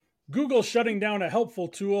Google shutting down a helpful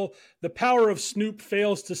tool. The power of Snoop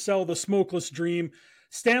fails to sell the smokeless dream.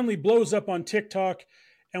 Stanley blows up on TikTok.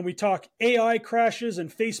 And we talk AI crashes and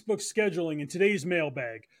Facebook scheduling in today's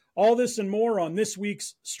mailbag. All this and more on this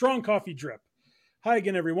week's Strong Coffee Drip. Hi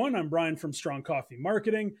again, everyone. I'm Brian from Strong Coffee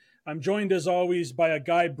Marketing. I'm joined, as always, by a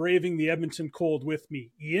guy braving the Edmonton cold with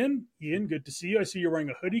me, Ian. Ian, good to see you. I see you're wearing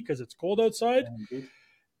a hoodie because it's cold outside.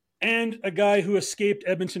 And a guy who escaped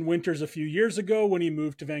Edmonton winters a few years ago when he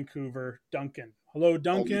moved to Vancouver, Duncan. Hello,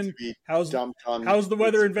 Duncan. How's the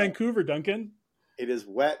weather in Vancouver, Duncan? It is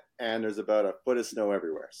wet, and there's about a foot of snow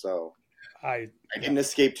everywhere. So I didn't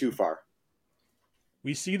escape too far.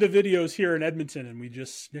 We see the videos here in Edmonton, and we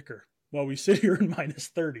just snicker while we sit here in minus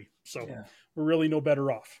 30. So We're really no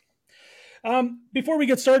better off. Before we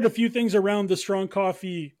get started, a few things around the Strong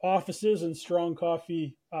Coffee offices and Strong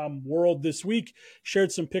Coffee world this week.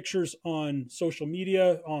 Shared some pictures on social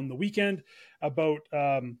media on the weekend about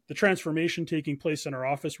the transformation taking place in our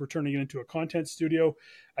office. We're turning it into a content studio.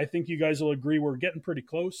 I think you guys will agree we're getting pretty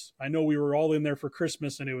close. I know we were all in there for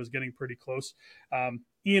Christmas and it was getting pretty close.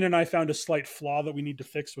 Ian and I found a slight flaw that we need to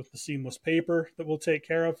fix with the seamless paper that we'll take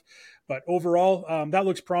care of. But overall, that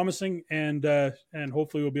looks promising, and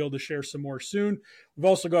hopefully we'll be able to share some more soon. We've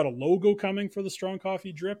also got a logo coming for the Strong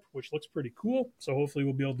Coffee Drip, which looks pretty cool. So hopefully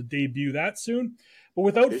we'll be able to debut that soon. But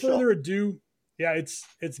without further ado,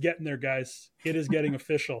 it's getting there, guys. It is getting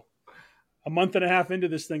official. A month and a half into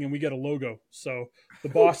this thing, and we get a logo. So the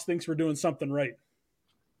boss thinks we're doing something right.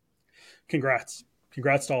 Congrats.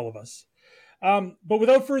 Congrats to all of us. But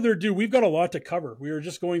without further ado, we've got a lot to cover. We were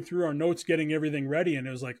just going through our notes, getting everything ready, and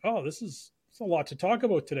it was like, oh, it's a lot to talk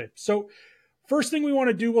about today. So first thing we want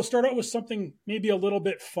to do, we'll start out with something maybe a little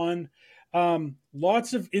bit fun.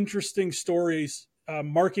 Lots of interesting stories,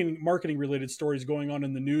 marketing related stories going on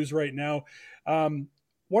in the news right now.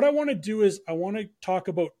 What I want to do is I want to talk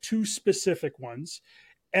about two specific ones.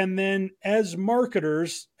 And then as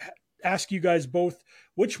marketers, ask you guys both,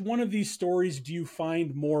 which one of these stories do you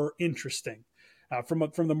find more interesting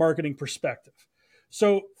from the marketing perspective?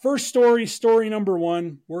 So first story number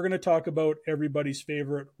one, we're going to talk about everybody's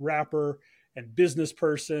favorite rapper and business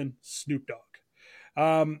person, Snoop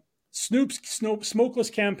Dogg. Snoop's Smokeless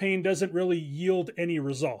campaign doesn't really yield any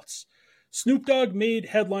results. Snoop Dogg made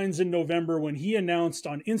headlines in November when he announced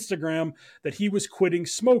on Instagram that he was quitting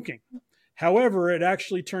smoking. However, it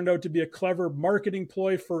actually turned out to be a clever marketing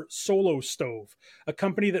ploy for Solo Stove, a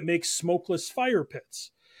company that makes smokeless fire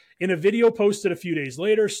pits. In a video posted a few days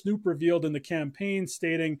later, Snoop revealed in the campaign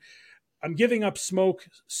stating, "I'm giving up smoke,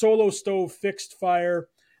 Solo Stove fixed fire.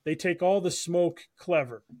 They take all the smoke,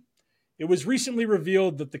 clever." It was recently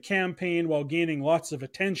revealed that the campaign, while gaining lots of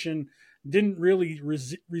attention, didn't really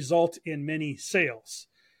result in many sales.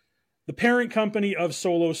 The parent company of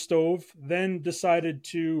Solo Stove then decided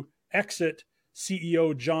to exit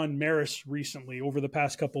CEO John Maris recently. Over the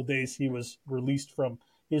past couple of days, he was released from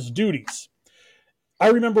his duties. I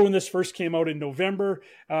remember when this first came out in November,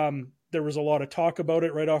 there was a lot of talk about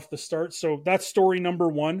it right off the start. So that's story number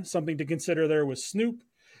one. Something to consider there was Snoop.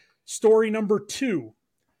 Story number two,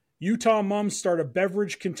 Utah moms start a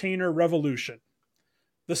beverage container revolution.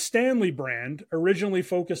 The Stanley brand, originally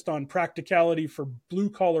focused on practicality for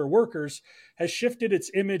blue-collar workers, has shifted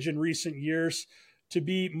its image in recent years to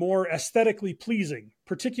be more aesthetically pleasing,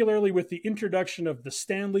 particularly with the introduction of the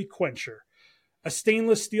Stanley Quencher, a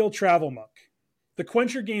stainless steel travel mug. The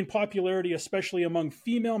Quencher gained popularity especially among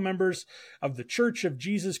female members of the Church of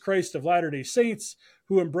Jesus Christ of Latter-day Saints,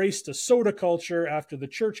 who embraced a soda culture after the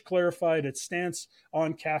church clarified its stance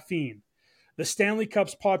on caffeine. The Stanley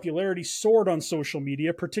Cup's popularity soared on social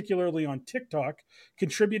media, particularly on TikTok,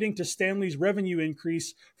 contributing to Stanley's revenue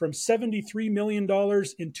increase from $73 million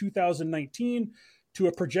in 2019 to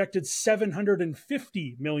a projected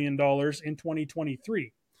 $750 million in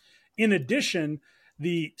 2023. In addition,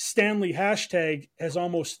 the Stanley hashtag has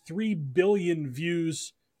almost 3 billion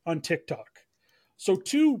views on TikTok. So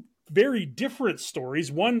two very different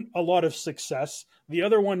stories, one a lot of success, the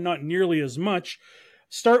other one not nearly as much.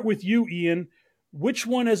 Start with you, Ian. Which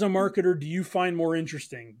one as a marketer do you find more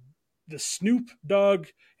interesting? The Snoop Dogg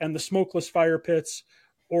and the smokeless fire pits,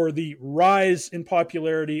 or the rise in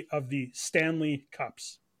popularity of the Stanley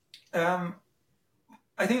Cups?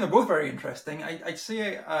 I think they're both very interesting. I'd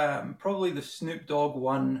say probably the Snoop Dogg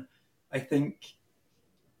one, I think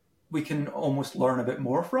we can almost learn a bit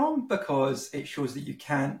more from, because it shows that you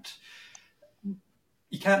can't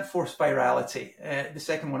force virality. The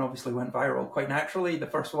second one obviously went viral quite naturally. The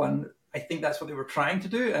first one, I think that's what they were trying to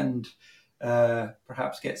do, and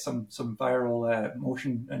perhaps get some viral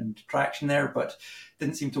motion and traction there, but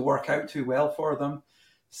didn't seem to work out too well for them.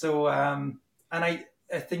 So, and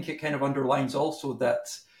I think it kind of underlines also that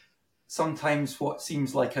sometimes what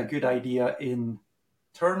seems like a good idea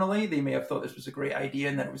internally, they may have thought this was a great idea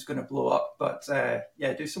and that it was going to blow up. But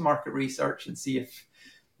do some market research and see if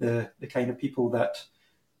the kind of people that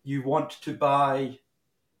you want to buy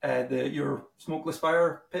your smokeless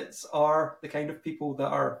fire pits are the kind of people that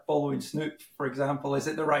are following Snoop, for example. Is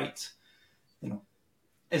it the right,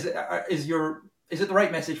 is it the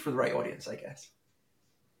right message for the right audience, I guess?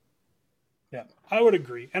 Yeah, I would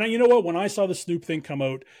agree. And you know what? When I saw the Snoop thing come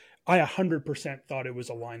out, I 100% thought it was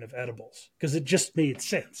a line of edibles because it just made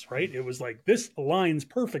sense, right? It was like, this aligns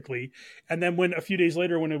perfectly. And then when a few days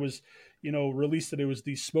later, when it was, released that it was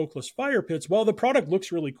these smokeless fire pits, well, the product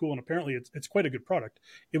looks really cool. And apparently it's quite a good product.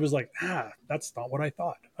 It was like, that's not what I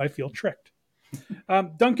thought. I feel tricked.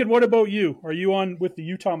 Duncan, what about you? Are you on with the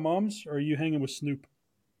Utah Moms or are you hanging with Snoop?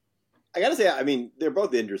 I got to say, I mean, they're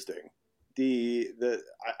both interesting.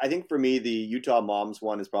 I think for me, the Utah Moms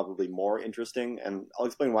one is probably more interesting, and I'll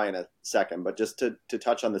explain why in a second. But just to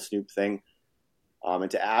touch on the Snoop thing, and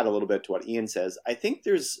to add a little bit to what Ian says, I think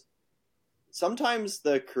there's sometimes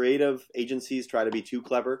the creative agencies try to be too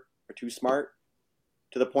clever or too smart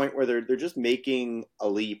to the point where they're just making a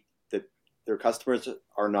leap that their customers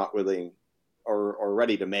are not willing or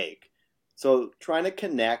ready to make. So trying to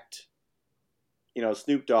connect,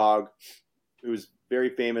 Snoop Dogg, who's very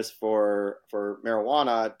famous for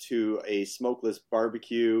marijuana, to a smokeless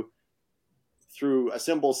barbecue through a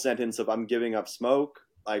simple sentence of "I'm giving up smoke,"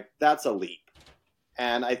 like that's a leap.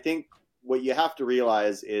 And I think what you have to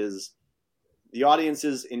realize is the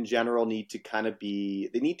audiences in general need to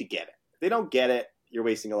they need to get it. If they don't get it, you're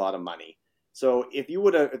wasting a lot of money. So if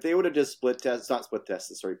they would have just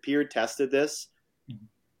peer tested this,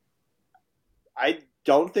 I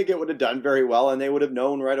don't think it would have done very well, and they would have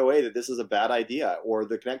known right away that this is a bad idea or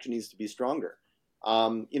the connection needs to be stronger.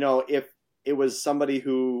 If it was somebody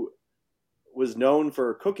who was known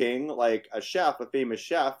for cooking, like a famous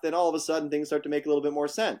chef, then all of a sudden things start to make a little bit more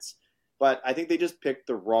sense. But I think they just picked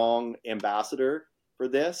the wrong ambassador for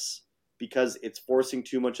this because it's forcing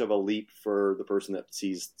too much of a leap for the person that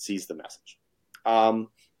sees the message. On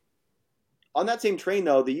that same train,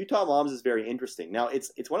 though, the Utah Moms is very interesting. Now,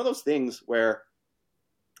 it's one of those things where,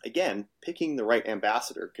 again, picking the right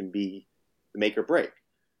ambassador can be the make or break.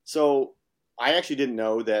 So I actually didn't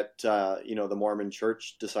know that, the Mormon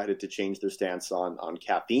Church decided to change their stance on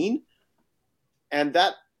caffeine. And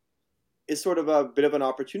that is sort of a bit of an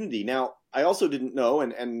opportunity. Now, I also didn't know,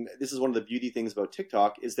 and this is one of the beauty things about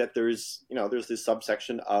TikTok, is that there's this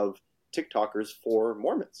subsection of TikTokers for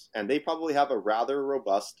Mormons, and they probably have a rather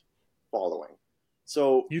robust following.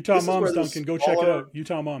 So Utah Moms, Duncan, go check it out.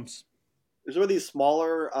 Utah Moms. There's where these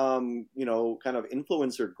smaller, kind of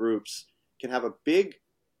influencer groups can have a big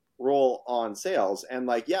role on sales. And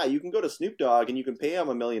you can go to Snoop Dogg and you can pay him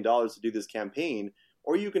 $1 million to do this campaign,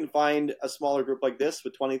 or you can find a smaller group like this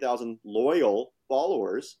with 20,000 loyal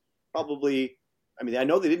followers. Probably, I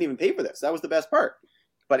know they didn't even pay for this. That was the best part.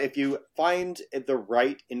 But if you find the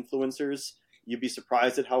right influencers, you'd be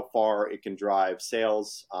surprised at how far it can drive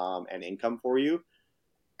sales and income for you.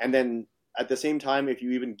 And then at the same time, if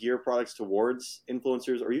you even gear products towards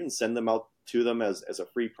influencers or even send them out to them as a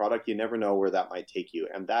free product, you never know where that might take you.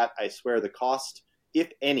 And that, I swear, the cost, if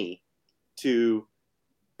any, to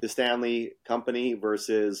the Stanley company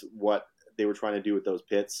versus what they were trying to do with those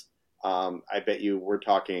pits, I bet you we're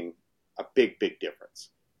talking a big, big difference,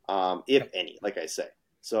 if any, like I say.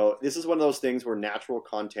 So this is one of those things where natural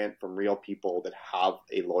content from real people that have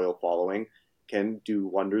a loyal following can do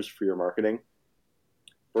wonders for your marketing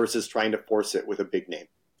versus trying to force it with a big name.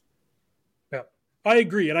 Yeah, I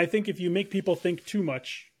agree. And I think if you make people think too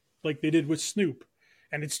much, like they did with Snoop,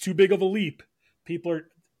 and it's too big of a leap, people are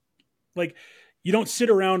like, you don't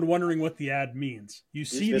sit around wondering what the ad means. You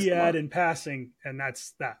see the ad in passing, and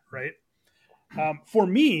that's that, right? For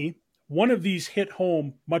me, one of these hit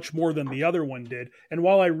home much more than the other one did. And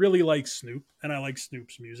while I really like Snoop, and I like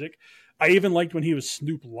Snoop's music, I even liked when he was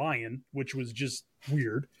Snoop Lion, which was just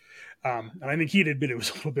weird. And I think he'd admit it was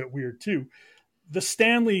a little bit weird too. The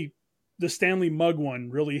Stanley mug one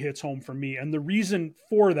really hits home for me. And the reason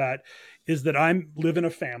for that is that I live in a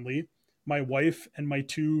family. My wife and my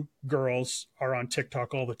 2 girls are on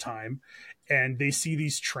TikTok all the time, and they see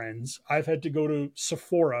these trends. I've had to go to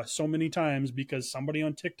Sephora so many times because somebody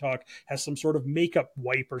on TikTok has some sort of makeup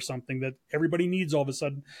wipe or something that everybody needs all of a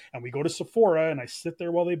sudden. And we go to Sephora and I sit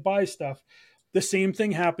there while they buy stuff. The same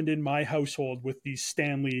thing happened in my household with these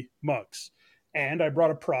Stanley mugs. And I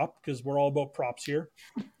brought a prop because we're all about props here.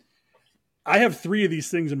 I have 3 of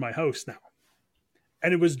these things in my house now.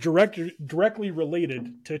 And it was directly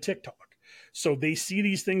related to TikTok. So they see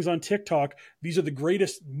these things on TikTok. These are the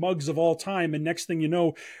greatest mugs of all time. And next thing you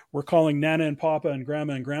know, we're calling Nana and Papa and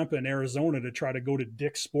Grandma and Grandpa in Arizona to try to go to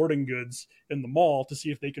Dick's Sporting Goods in the mall to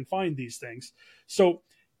see if they can find these things. So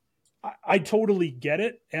I totally get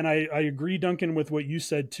it. And I agree, Duncan, with what you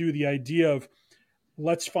said too. The idea of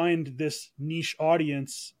let's find this niche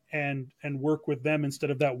audience and work with them instead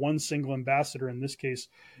of that one single ambassador. In this case,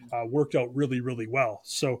 worked out really, really well.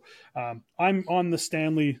 So I'm on the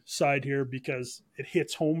Stanley side here because it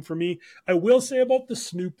hits home for me. I will say about the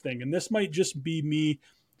Snoop thing, and this might just be me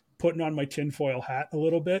putting on my tinfoil hat a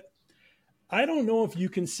little bit. I don't know if you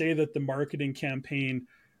can say that the marketing campaign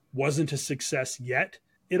wasn't a success yet.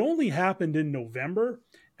 It only happened in November.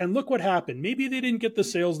 And look what happened. Maybe they didn't get the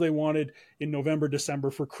sales they wanted in November, December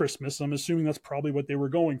for Christmas. I'm assuming that's probably what they were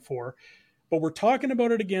going for. But we're talking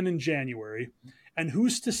about it again in January. And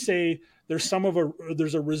who's to say there's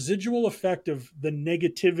a residual effect of the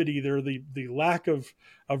negativity there, the lack of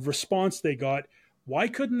response they got. Why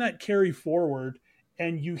couldn't that carry forward?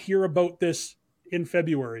 And you hear about this in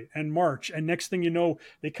February and March. And next thing you know,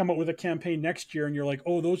 they come out with a campaign next year and you're like,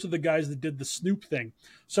 oh, those are the guys that did the Snoop thing.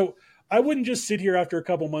 So I wouldn't just sit here after a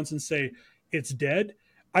couple months and say it's dead.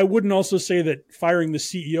 I wouldn't also say that firing the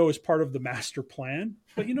CEO is part of the master plan.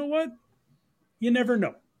 But you know what? You never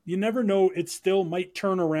know. You never know. It still might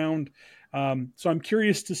turn around. So I'm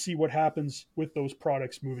curious to see what happens with those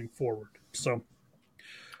products moving forward. So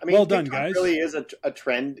I mean, well done, TikTok guys. really is a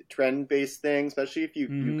trend-based thing, especially if you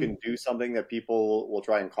can do something that people will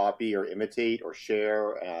try and copy or imitate or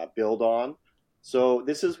share, build on. So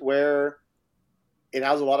this is where it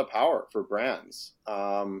has a lot of power for brands.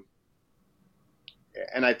 And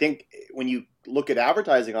I think when you look at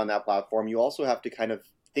advertising on that platform, you also have to kind of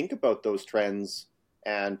think about those trends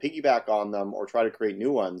and piggyback on them or try to create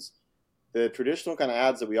new ones. The traditional kind of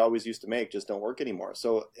ads that we always used to make just don't work anymore.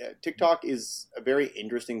 So TikTok is a very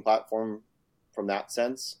interesting platform from that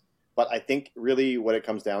sense. But I think really what it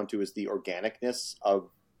comes down to is the organicness of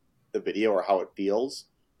the video or how it feels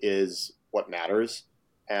is what matters.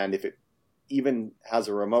 And if it even has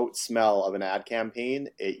a remote smell of an ad campaign,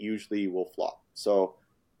 it usually will flop. So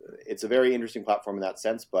it's a very interesting platform in that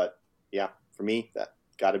sense. But yeah, for me, that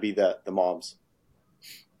got to be the moms.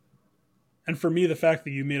 And for me, the fact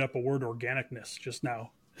that you made up a word organicness just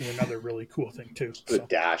now is another really cool thing too. Put a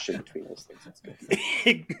dash in between those things. That's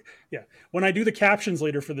good. Yeah. When I do the captions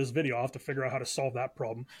later for this video, I'll have to figure out how to solve that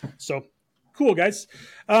problem. So cool, guys.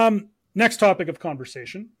 Next topic of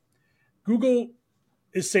conversation. Google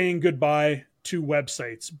is saying goodbye to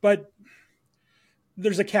websites, but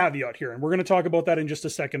there's a caveat here, and we're going to talk about that in just a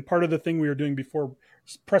second. Part of the thing we were doing before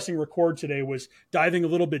pressing record today was diving a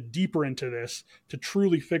little bit deeper into this to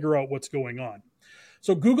truly figure out what's going on.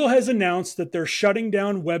 So Google has announced that they're shutting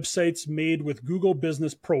down websites made with Google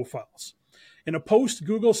Business Profiles. In a post,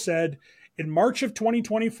 Google said, in March of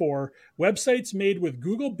 2024, websites made with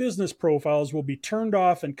Google Business Profiles will be turned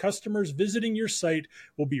off and customers visiting your site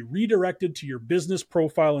will be redirected to your business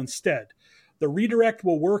profile instead. The redirect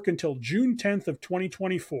will work until June 10th of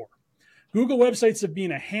 2024. Google websites have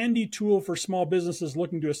been a handy tool for small businesses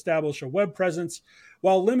looking to establish a web presence.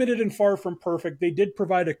 While limited and far from perfect, they did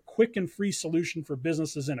provide a quick and free solution for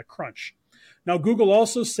businesses in a crunch. Now, Google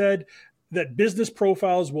also said that business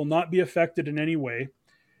profiles will not be affected in any way.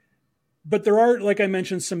 But there are, like I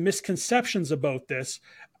mentioned, some misconceptions about this.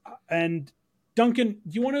 And Duncan,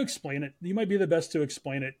 do you want to explain it? You might be the best to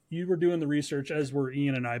explain it. You were doing the research, as were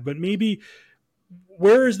Ian and I. But maybe,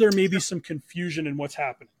 where is there maybe some confusion in what's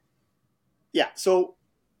happening? Yeah, so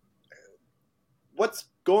what's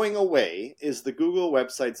going away is the Google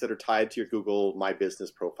websites that are tied to your Google My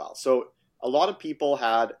Business profile. So a lot of people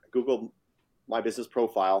had Google My Business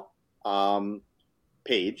profile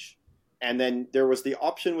page, and then there was the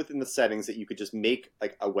option within the settings that you could just make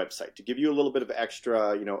like a website to give you a little bit of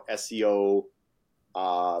extra, SEO,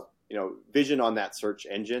 vision on that search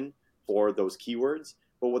engine for those keywords.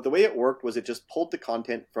 But the way it worked was it just pulled the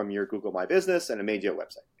content from your Google My Business and it made you a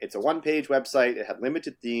website. It's a one-page website. It had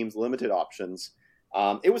limited themes, limited options.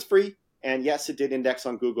 It was free. And yes, it did index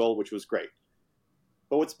on Google, which was great.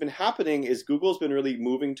 But what's been happening is Google's been really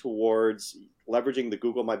moving towards leveraging the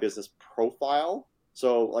Google My Business profile.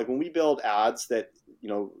 So like when we build ads that,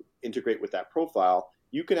 integrate with that profile,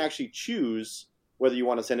 you can actually choose whether you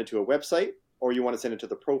want to send it to a website or you want to send it to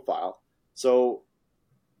the profile. So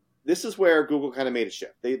this is where Google kind of made a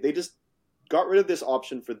shift. They just got rid of this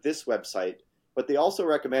option for this website, but they also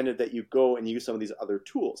recommended that you go and use some of these other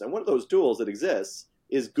tools. And one of those tools that exists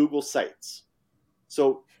is Google Sites.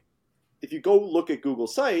 So if you go look at Google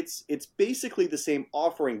Sites, it's basically the same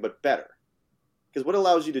offering, but better. Because what it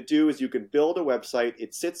allows you to do is you can build a website.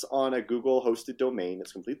 It sits on a Google hosted domain.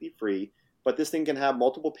 It's completely free, but this thing can have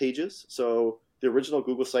multiple pages. So the original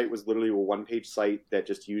Google site was literally a one-page site that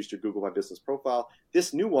just used your Google My Business profile.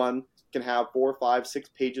 This new one can have 4, 5, 6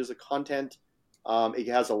 pages of content. It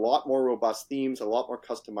has a lot more robust themes, a lot more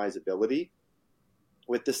customizability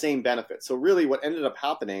with the same benefits. So really what ended up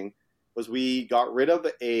happening was we got rid of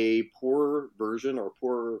a poor version or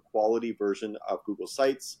poor quality version of Google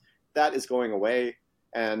Sites. That is going away,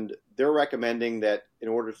 and they're recommending that in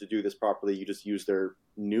order to do this properly, you just use their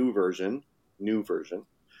new version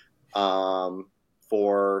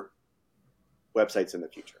for websites in the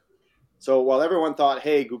future. So while everyone thought,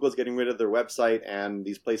 hey, Google's getting rid of their website and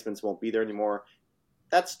these placements won't be there anymore,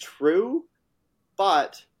 that's true,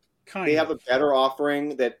 but they have a better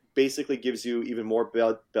offering that basically gives you even more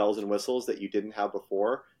bells and whistles that you didn't have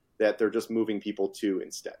before, that they're just moving people to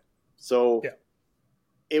instead. So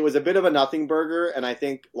it was a bit of a nothing burger, and I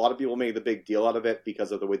think a lot of people made the big deal out of it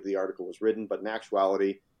because of the way the article was written. But in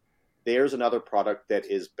actuality, there's another product that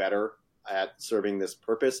is better at serving this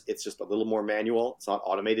purpose. It's just a little more manual. It's not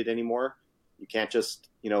automated anymore. You can't just,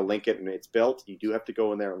 link it and it's built. You do have to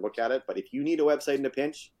go in there and look at it. But if you need a website in a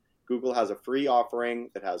pinch, Google has a free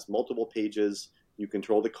offering that has multiple pages. You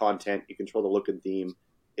control the content. You control the look and theme.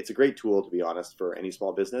 It's a great tool, to be honest, for any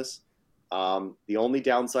small business. The only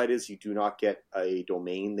downside is you do not get a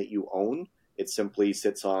domain that you own. It simply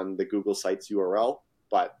sits on the Google Sites URL.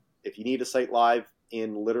 But if you need a site live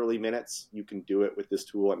in literally minutes, you can do it with this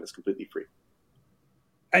tool, and it's completely free.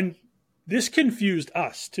 And this confused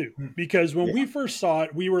us too, because when we first saw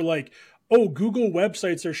it, we were like, oh, Google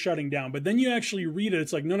websites are shutting down. But then you actually read it.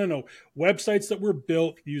 It's like, no. Websites that were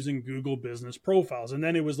built using Google business profiles. And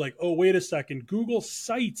then it was like, oh, wait a second. Google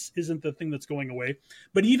Sites isn't the thing that's going away.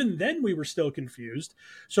 But even then we were still confused.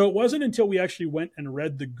 So it wasn't until we actually went and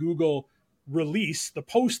read the Google release, the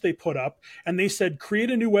post they put up, and they said, create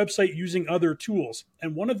a new website using other tools.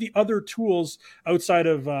 And one of the other tools outside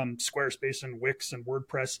of Squarespace and Wix and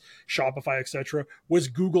WordPress, Shopify, etc., was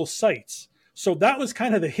Google Sites. So that was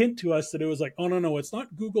kind of the hint to us that it was like, oh, no, it's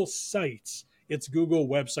not Google Sites. It's Google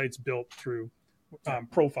websites built through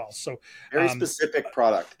profiles. So very specific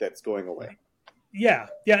product that's going away. Yeah.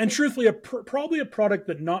 And truthfully, probably a product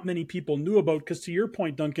that not many people knew about, because to your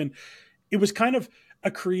point, Duncan, it was kind of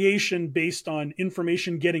a creation based on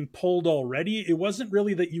information getting pulled already. It wasn't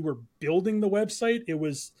really that you were building the website. It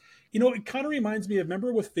was, it kind of reminds me of,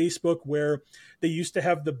 remember with Facebook where they used to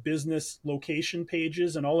have the business location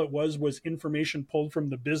pages and all it was information pulled from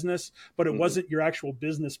the business, but it wasn't your actual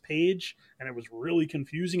business page, and it was really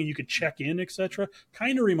confusing and you could check in, etc.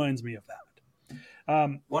 Kind of reminds me of that.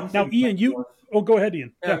 Now, Ian, go ahead,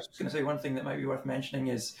 Ian. I was just going to say one thing that might be worth mentioning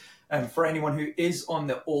is for anyone who is on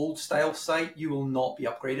the old style site, you will not be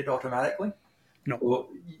upgraded automatically. No.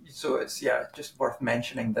 So it's, just worth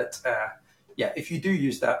mentioning that, if you do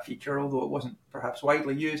use that feature, although it wasn't perhaps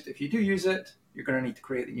widely used, if you do use it, you're going to need to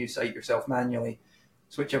create the new site yourself manually,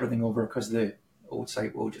 switch everything over because the old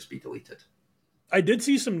site will just be deleted. I did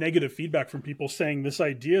see some negative feedback from people saying this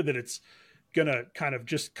idea that it's going to kind of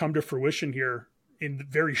just come to fruition here in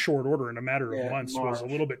very short order, in a matter of months, was a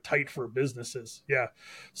little bit tight for businesses. Yeah.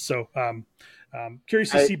 So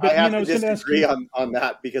curious to see. But I have to disagree on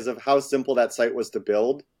that because of how simple that site was to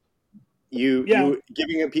build. You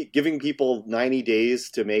giving people 90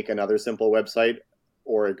 days to make another simple website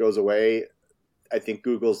or it goes away. I think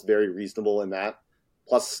Google's very reasonable in that.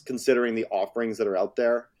 Plus, considering the offerings that are out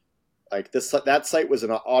there, like that site was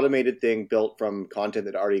an automated thing built from content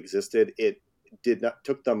that already existed. It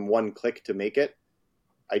took them one click to make it.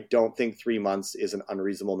 I don't think 3 months is an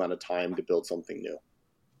unreasonable amount of time to build something new.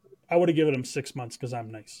 I would have given them 6 months because I'm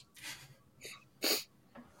nice.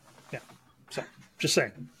 Yeah. So just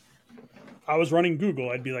saying. If I was running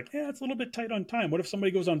Google, I'd be like, it's a little bit tight on time. What if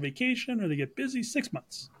somebody goes on vacation or they get busy? 6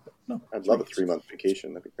 months. No. I'd love a 3-month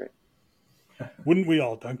vacation. That'd be great. Wouldn't we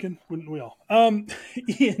all, Duncan? Wouldn't we all?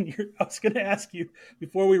 Ian, I was going to ask you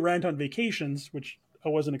before we rant on vacations, which I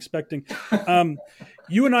wasn't expecting.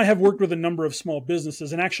 You and I have worked with a number of small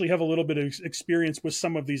businesses and actually have a little bit of experience with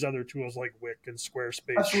some of these other tools like Wix and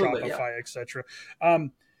Squarespace, Shopify, etc.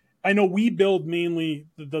 I know we build mainly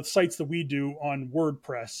the sites that we do on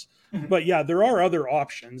WordPress, but there are other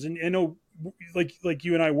options. And I know, like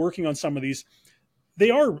you and I working on some of these, they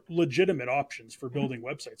are legitimate options for building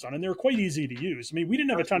websites on, and they're quite easy to use. I mean, we didn't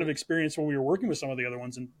have a ton of experience when we were working with some of the other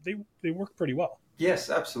ones, and they work pretty well. Yes,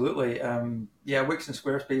 absolutely. Wix and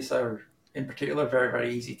Squarespace are, in particular, very,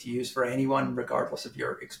 very easy to use for anyone, regardless of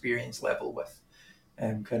your experience level with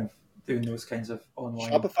kind of doing those kinds of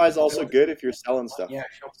online. Shopify is also good if you're selling stuff. Yeah,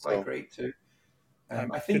 Shopify great too.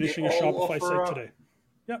 I'm I think finishing a they all Shopify offer site today.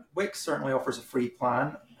 Yep. Wix certainly offers a free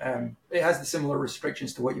plan. It has the similar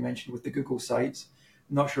restrictions to what you mentioned with the Google sites.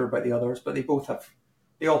 I'm not sure about the others, but they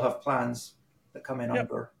all have plans that come in Yep.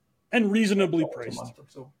 under And reasonably $12 a priced. month or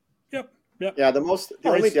so. Yep. Yep. Yeah, the All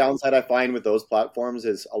only right. downside I find with those platforms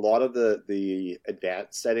is a lot of the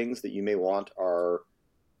advanced settings that you may want are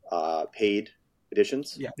paid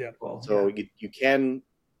editions. Yeah. Yeah. So you can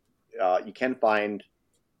find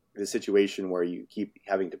the situation where you keep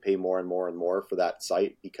having to pay more and more and more for that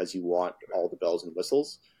site because you want all the bells and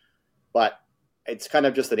whistles. But it's kind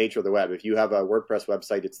of just the nature of the web. If you have a WordPress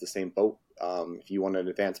website, it's the same boat. If you want an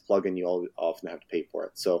advanced plugin, you often have to pay for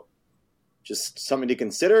it. So just something to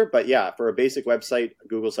consider. But yeah, for a basic website,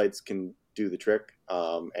 Google Sites can do the trick,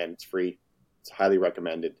 and it's free. It's highly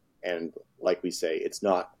recommended. And like we say, it's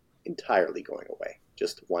not entirely going away.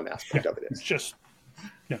 Just one aspect of it is.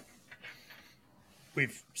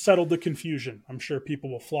 We've settled the confusion. I'm sure people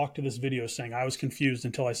will flock to this video saying, I was confused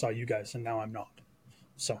until I saw you guys, and now I'm not.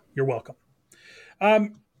 So you're welcome.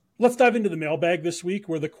 Let's dive into the mailbag this week,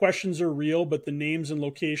 where the questions are real, but the names and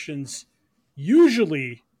locations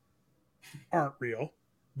usually aren't real.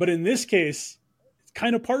 But in this case, it's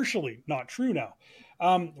kind of partially not true now.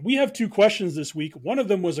 We have two questions this week. One of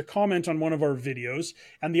them was a comment on one of our videos,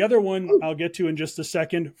 and the other one I'll get to in just a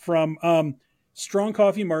second from Strong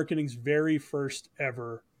Coffee Marketing's very first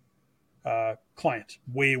ever client,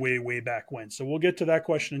 way back when. So we'll get to that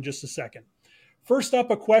question in just a second. First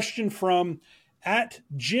up, a question from at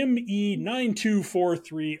Jim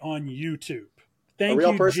E9243 on YouTube. Thank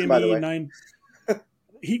real you, person, Jim by the way. E9.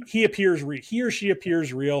 He appears real. He or she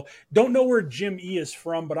appears real. Don't know where Jim E is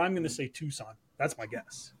from, but I'm going to say Tucson. That's my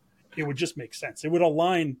guess. It would just make sense. It would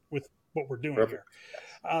align with what we're doing Perfect.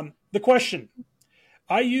 here. The question: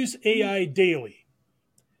 I use AI daily.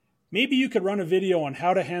 Maybe you could run a video on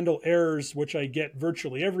how to handle errors, which I get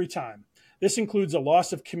virtually every time. This includes a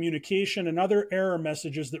loss of communication and other error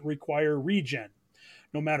messages that require regen.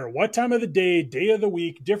 No matter what time of the day of the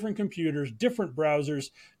week, different computers, different browsers,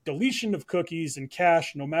 deletion of cookies and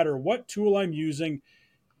cache, no matter what tool I'm using,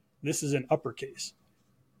 this is in uppercase.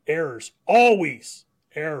 Errors, always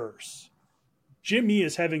errors. Jimmy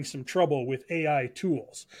is having some trouble with AI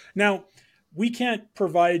tools. Now, we can't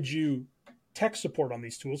provide you tech support on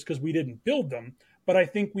these tools because we didn't build them, but I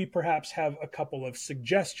think we perhaps have a couple of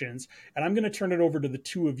suggestions, and I'm going to turn it over to the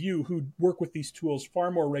two of you who work with these tools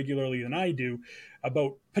far more regularly than I do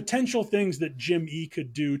about potential things that Jim E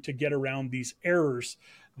could do to get around these errors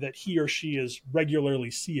that he or she is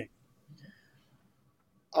regularly seeing.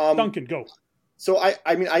 Duncan, go. So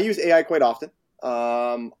I use AI quite often.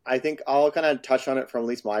 I think I'll kind of touch on it from at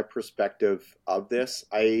least my perspective of this.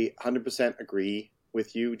 I 100% agree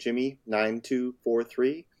with you, Jimmy,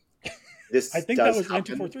 9243. This I think does that was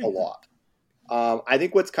happen 9243. a lot. I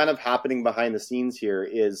think what's kind of happening behind the scenes here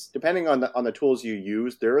is, depending on the tools you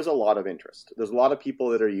use, there is a lot of interest. There's a lot of people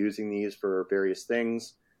that are using these for various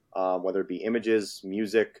things, whether it be images,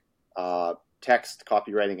 music, text,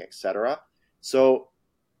 copywriting, etc. So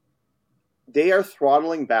they are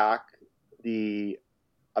throttling back the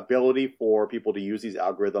ability for people to use these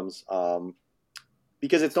algorithms,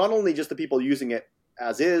 because it's not only just the people using it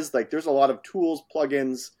as is. Like, there's a lot of tools,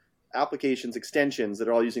 plugins, applications, extensions that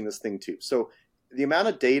are all using this thing too. So the amount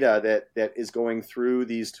of data that is going through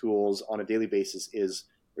these tools on a daily basis is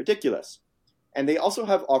ridiculous. And they also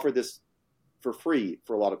have offered this for free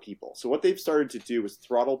for a lot of people. So what they've started to do is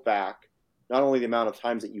throttle back not only the amount of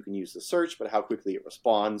times that you can use the search, but how quickly it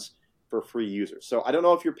responds for free users. So I don't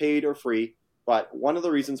know if you're paid or free, but one of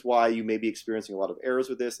the reasons why you may be experiencing a lot of errors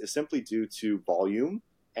with this is simply due to volume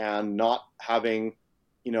and not having,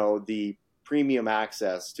 the premium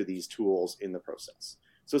access to these tools in the process.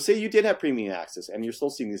 So say you did have premium access and you're still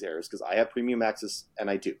seeing these errors, because I have premium access and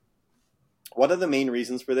I do. One of the main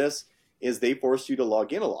reasons for this is they force you to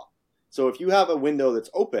log in a lot. So if you have a window that's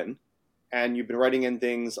open and you've been writing in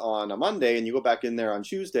things on a Monday and you go back in there on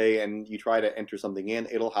Tuesday and you try to enter something in,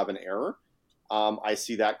 it'll have an error. I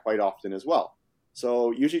see that quite often as well.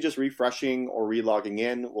 So usually just refreshing or relogging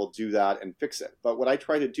in will do that and fix it. But what I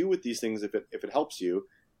try to do with these things, if it helps you,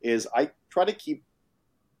 is I try to keep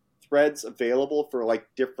threads available for like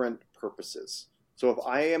different purposes. So if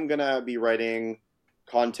I am going to be writing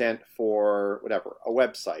content for whatever, a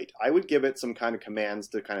website, I would give it some kind of commands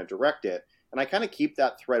to kind of direct it. And I kind of keep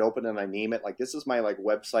that thread open and I name it like, this is my like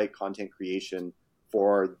website content creation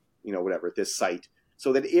for, whatever, this site,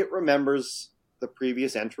 so that it remembers the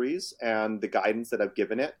previous entries and the guidance that I've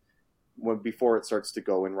given it before it starts to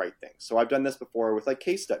go and write things. So I've done this before with like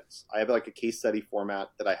case studies. I have like a case study format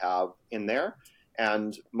that I have in there.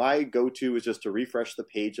 And my go-to is just to refresh the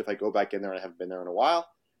page if I go back in there and I haven't been there in a while,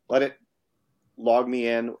 let it log me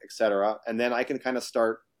in, etc. And then I can kind of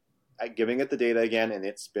start giving it the data again, and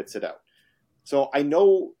it spits it out. So I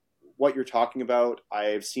know what you're talking about.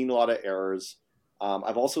 I've seen a lot of errors.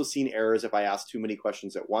 I've also seen errors if I ask too many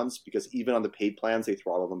questions at once, because even on the paid plans, they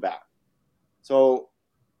throttle them back. So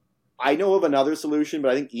I know of another solution,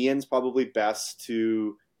 but I think Ian's probably best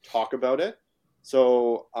to talk about it.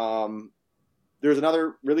 So there's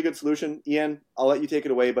another really good solution. Ian, I'll let you take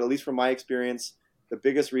it away, but at least from my experience, the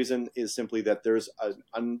biggest reason is simply that there's an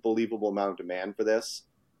unbelievable amount of demand for this.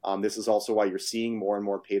 This is also why you're seeing more and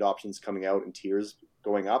more paid options coming out and tiers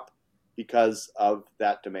going up because of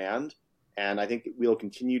that demand. And I think we'll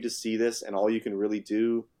continue to see this, and all you can really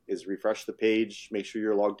do is refresh the page, make sure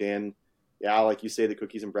you're logged in. Yeah, like you say, the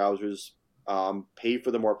cookies and browsers, pay for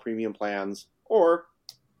the more premium plans, or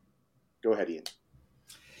go ahead, Ian.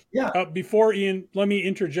 Yeah. Before Ian, let me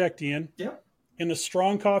interject, Ian. Yeah. In a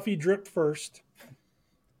strong coffee drip first.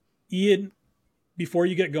 Ian, before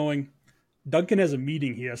you get going, Duncan has a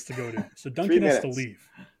meeting he has to go to. So Duncan has to leave.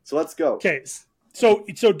 So let's go. Okay.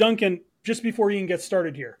 So Duncan, just before Ian gets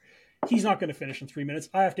started here, he's not going to finish in 3 minutes.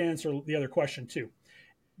 I have to answer the other question too.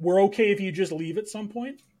 We're okay if you just leave at some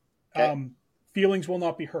point. Okay. Feelings will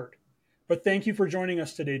not be hurt. But thank you for joining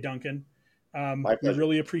us today, Duncan. My pleasure. We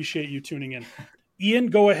really appreciate you tuning in. Ian,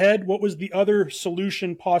 go ahead. What was the other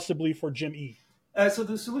solution possibly for Jim E? So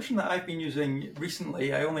the solution that I've been using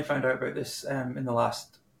recently, I only found out about this in the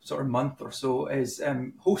last sort of month or so, is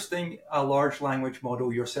hosting a large language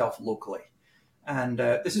model yourself locally. And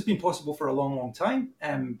this has been possible for a long, long time.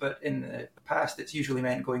 But in the past, it's usually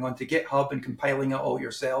meant going onto GitHub and compiling it all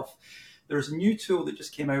yourself. There's a new tool that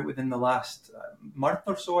just came out within the last month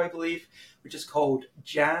or so, I believe, which is called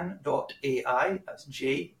jan.ai. That's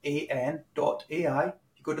JAN.ai.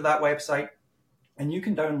 You go to that website and you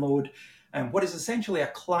can download what is essentially a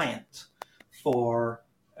client for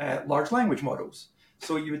large language models.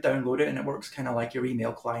 So you would download it and it works kind of like your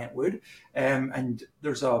email client would. And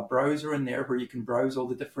there's a browser in there where you can browse all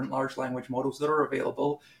the different large language models that are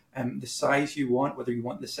available, the size you want, whether you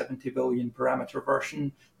want the 70 billion parameter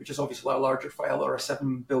version, which is obviously a larger file, or a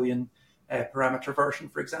 7 billion parameter version,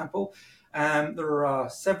 for example. There are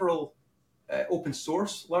several open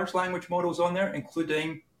source large language models on there,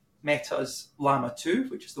 including Meta's Llama 2,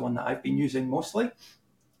 which is the one that I've been using mostly.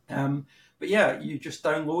 But yeah, you just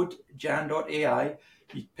download jan.ai,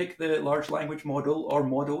 you pick the large language model or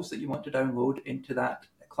models that you want to download into that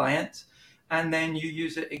client, and then you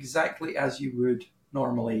use it exactly as you would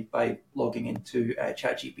normally by logging into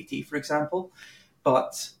ChatGPT, for example,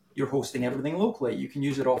 but you're hosting everything locally. You can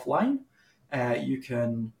use it offline.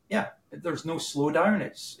 There's no slowdown.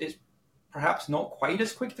 It's perhaps not quite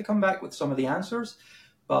as quick to come back with some of the answers,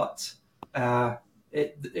 but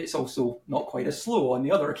it's also not quite as slow on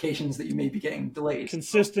the other occasions that you may be getting delays.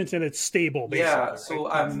 Consistent and it's stable, basically. Yeah, so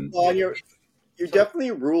well, you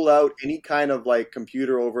definitely rule out any kind of like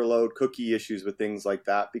computer overload, cookie issues with things like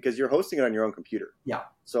that, because you're hosting it on your own computer. Yeah.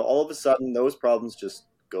 So all of a sudden, those problems just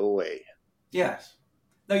go away. Yes.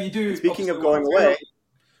 Now you do. Speaking of going away,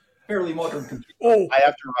 fairly modern computer. Oh, I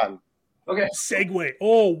have to run. Okay. Segue.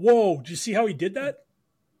 Oh, whoa! Did you see how he did that?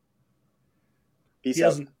 Peace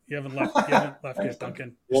out. You haven't left yet,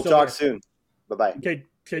 Duncan. We'll talk soon. Bye-bye. Okay,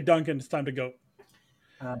 Duncan, it's time to go.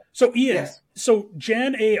 So Ian, yes. So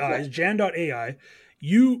jan.ai,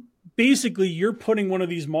 you're putting one of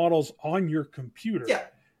these models on your computer. Yeah.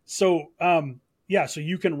 So so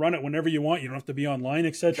you can run it whenever you want. You don't have to be online,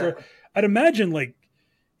 etc. Exactly. I'd imagine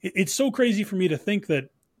it's so crazy for me to think that,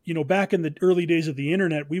 back in the early days of the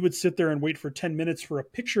internet, we would sit there and wait for 10 minutes for a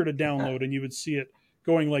picture to download and you would see it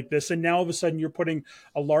going like this. And now all of a sudden you're putting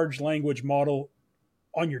a large language model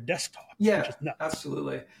on your desktop. Yeah, which is nuts.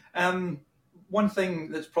 Absolutely. One thing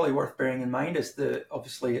that's probably worth bearing in mind is that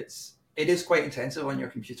obviously it is quite intensive on your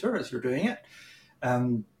computer as you're doing it.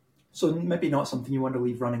 So maybe not something you want to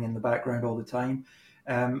leave running in the background all the time.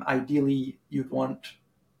 Ideally, you'd want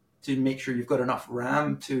to make sure you've got enough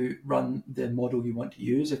RAM to run the model you want to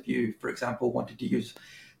use. If you, for example, wanted to use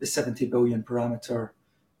the 70 billion parameter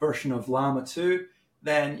version of Llama 2,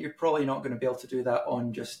 then you're probably not going to be able to do that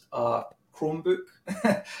on just a Chromebook.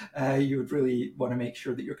 You would really want to make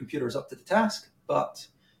sure that your computer is up to the task. But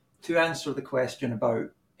to answer the question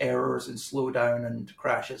about errors and slowdown and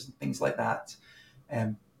crashes and things like that,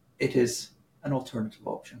 it is an alternative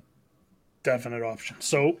option. Definite option.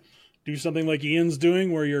 So do something like Ian's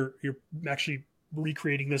doing, where you're actually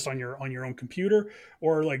recreating this on your own computer,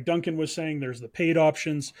 or like Duncan was saying, there's the paid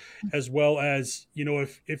options, as well as,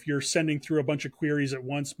 if you're sending through a bunch of queries at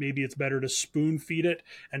once, maybe it's better to spoon feed it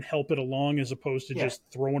and help it along, as opposed to just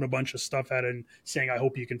throwing a bunch of stuff at it and saying, I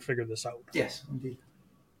hope you can figure this out. Yes, indeed.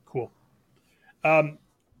 Cool.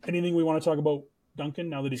 Anything we want to talk about Duncan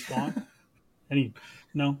now that he's gone?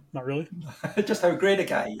 No, not really. Just how great a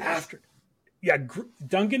guy he is.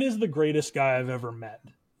 Duncan is the greatest guy I've ever met.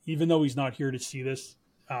 Even though he's not here to see this,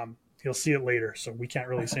 he'll see it later, so we can't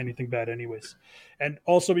really say anything bad anyways. And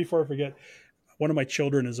also, before I forget, one of my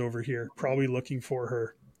children is over here, probably looking for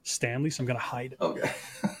her Stanley, so I'm going to hide it. Okay.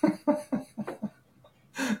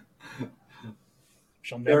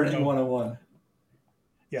 She'll never know. 101.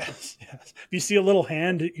 Yes. If you see a little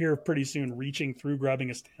hand here pretty soon reaching through, grabbing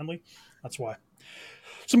a Stanley, that's why.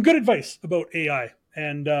 Some good advice about AI.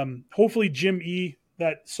 And hopefully, Jim E.,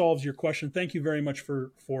 that solves your question. Thank you very much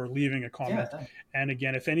for leaving a comment. Yeah, and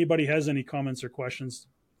again, if anybody has any comments or questions,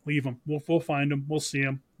 leave them. We'll find them. We'll see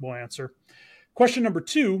them. We'll answer. Question number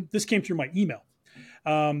 2, this came through my email.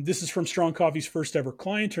 This is from Strong Coffee's first ever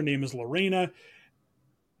client. Her name is Lorena.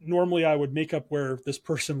 Normally, I would make up where this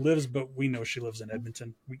person lives, but we know she lives in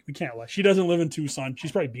Edmonton. We can't lie. She doesn't live in Tucson.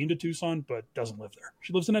 She's probably been to Tucson, but doesn't live there.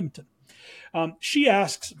 She lives in Edmonton. She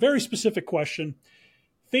asks, very specific question.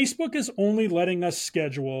 Facebook is only letting us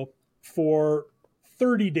schedule for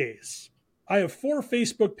 30 days. I have 4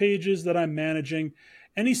 Facebook pages that I'm managing.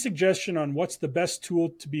 Any suggestion on what's the best tool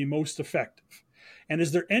to be most effective? And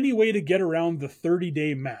is there any way to get around the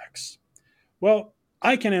 30-day max? Well,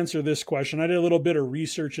 I can answer this question. I did a little bit of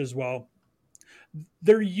research as well.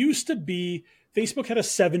 There used to be, Facebook had a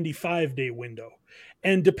 75-day window.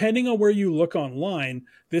 And depending on where you look online,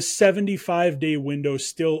 this 75-day window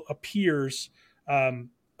still appears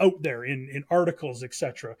out there in articles,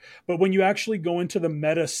 etc. But when you actually go into the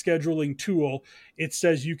Meta scheduling tool, it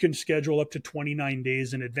says you can schedule up to 29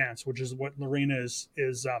 days in advance, which is what Lorena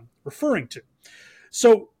is referring to.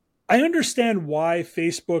 So I understand why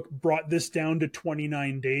Facebook brought this down to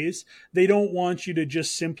 29 days. They don't want you to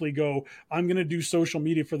just simply go, I'm going to do social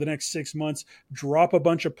media for the next 6 months, drop a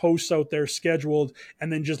bunch of posts out there scheduled,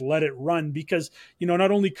 and then just let it run. Because,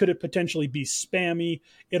 not only could it potentially be spammy,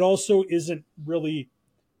 it also isn't really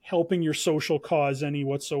helping your social cause any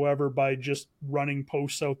whatsoever by just running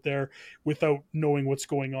posts out there without knowing what's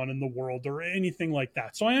going on in the world or anything like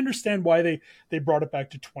that. So I understand why they brought it back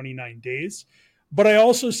to 29 days. But I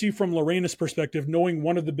also see from Lorena's perspective, knowing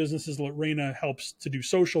one of the businesses Lorena helps to do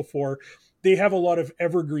social for, they have a lot of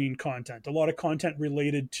evergreen content, a lot of content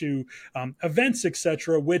related to events,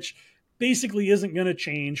 etc., which basically isn't going to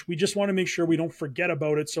change. We just want to make sure we don't forget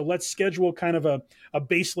about it. So let's schedule kind of a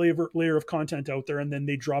base layer of content out there, and then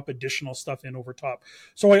they drop additional stuff in over top.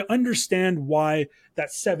 So I understand why that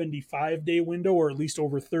 75-day window, or at least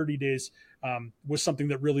over 30 days, was something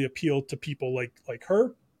that really appealed to people like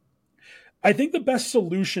her. I think the best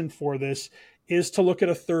solution for this is to look at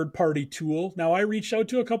a third-party tool. Now, I reached out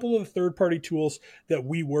to a couple of the third-party tools that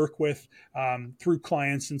we work with through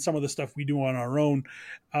clients and some of the stuff we do on our own,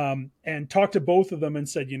 and talked to both of them and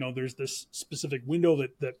said, there's this specific window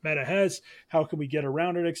that Meta has. How can we get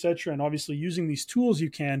around it, et cetera? And obviously, using these tools, you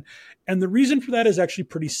can. And the reason for that is actually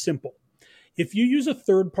pretty simple. If you use a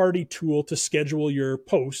third-party tool to schedule your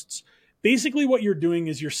posts, basically what you're doing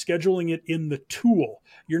is you're scheduling it in the tool.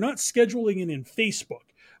 You're not scheduling it in Facebook.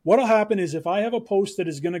 What'll happen is if I have a post that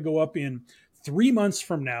is going to go up in 3 months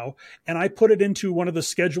from now, and I put it into one of the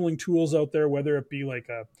scheduling tools out there, whether it be like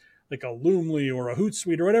a Loomly or a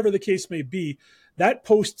Hootsuite or whatever the case may be, that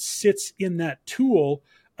post sits in that tool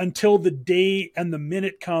until the day and the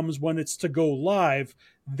minute comes when it's to go live.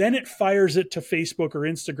 Then it fires it to Facebook or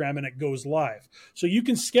Instagram and it goes live. So you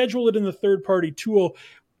can schedule it in the third-party tool,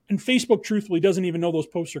 and Facebook truthfully doesn't even know those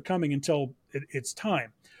posts are coming until it's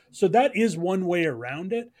time. So that is one way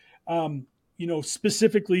around it.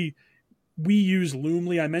 Specifically, we use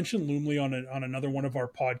Loomly. I mentioned Loomly on another one of our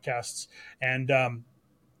podcasts, and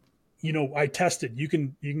I tested. You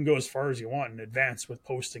can go as far as you want in advance with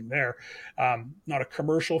posting there. Not a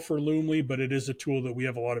commercial for Loomly, but it is a tool that we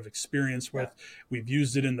have a lot of experience with. We've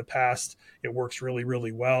used it in the past. It works really,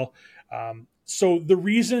 really well. So the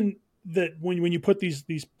reason that when you put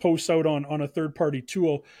these posts out on a third-party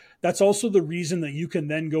tool, that's also the reason that you can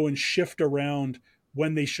then go and shift around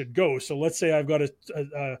when they should go. So let's say I've got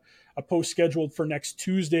a post scheduled for next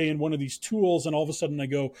Tuesday in one of these tools, and all of a sudden I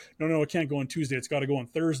go, no, it can't go on Tuesday. It's got to go on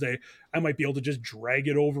Thursday. I might be able to just drag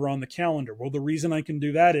it over on the calendar. Well, the reason I can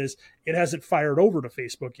do that is it hasn't fired over to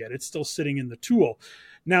Facebook yet. It's still sitting in the tool.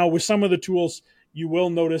 Now, with some of the tools, you will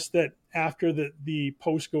notice that after the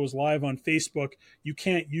post goes live on Facebook, you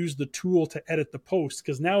can't use the tool to edit the post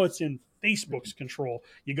because now it's in Facebook's control.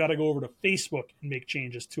 You got to go over to Facebook and make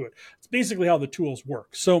changes to it. It's basically how the tools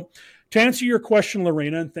work. So to answer your question,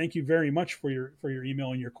 Lorena, and thank you very much for your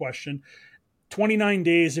email and your question, 29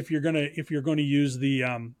 days if you're gonna use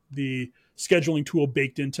the scheduling tool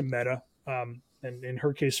baked into Meta, and in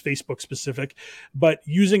her case, Facebook specific. But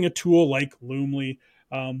using a tool like Loomly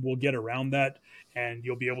will get around that, and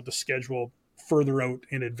you'll be able to schedule further out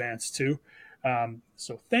in advance too.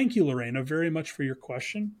 So thank you, Lorena, very much for your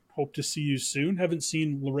question. Hope to see you soon. Haven't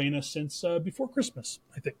seen Lorena since before Christmas,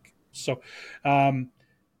 I think. So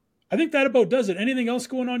I think that about does it. Anything else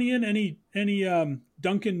going on, Ian? Any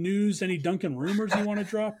Duncan news? Any Duncan rumors you want to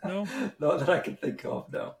drop? No? Not that I can think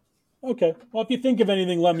of, no. Okay. Well, if you think of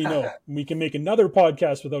anything, let me know. We can make another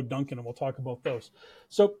podcast without Duncan, and we'll talk about those.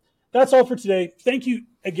 So that's all for today. Thank you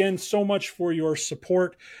again so much for your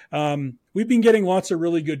support. We've been getting lots of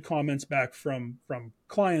really good comments back from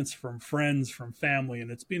clients, from friends, from family, and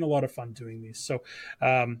it's been a lot of fun doing these. So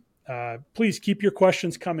please keep your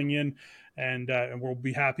questions coming in, and we'll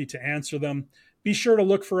be happy to answer them. Be sure to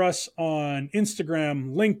look for us on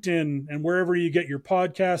Instagram, LinkedIn, and wherever you get your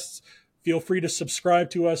podcasts. Feel free to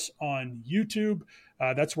subscribe to us on YouTube.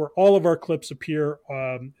 That's where all of our clips appear.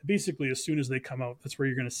 Basically, as soon as they come out, that's where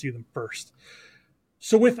you're going to see them first.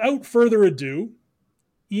 So without further ado,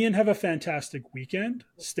 Ian, have a fantastic weekend.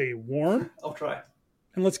 Stay warm. I'll try.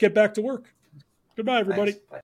 And let's get back to work. Goodbye, everybody. Thanks. Bye.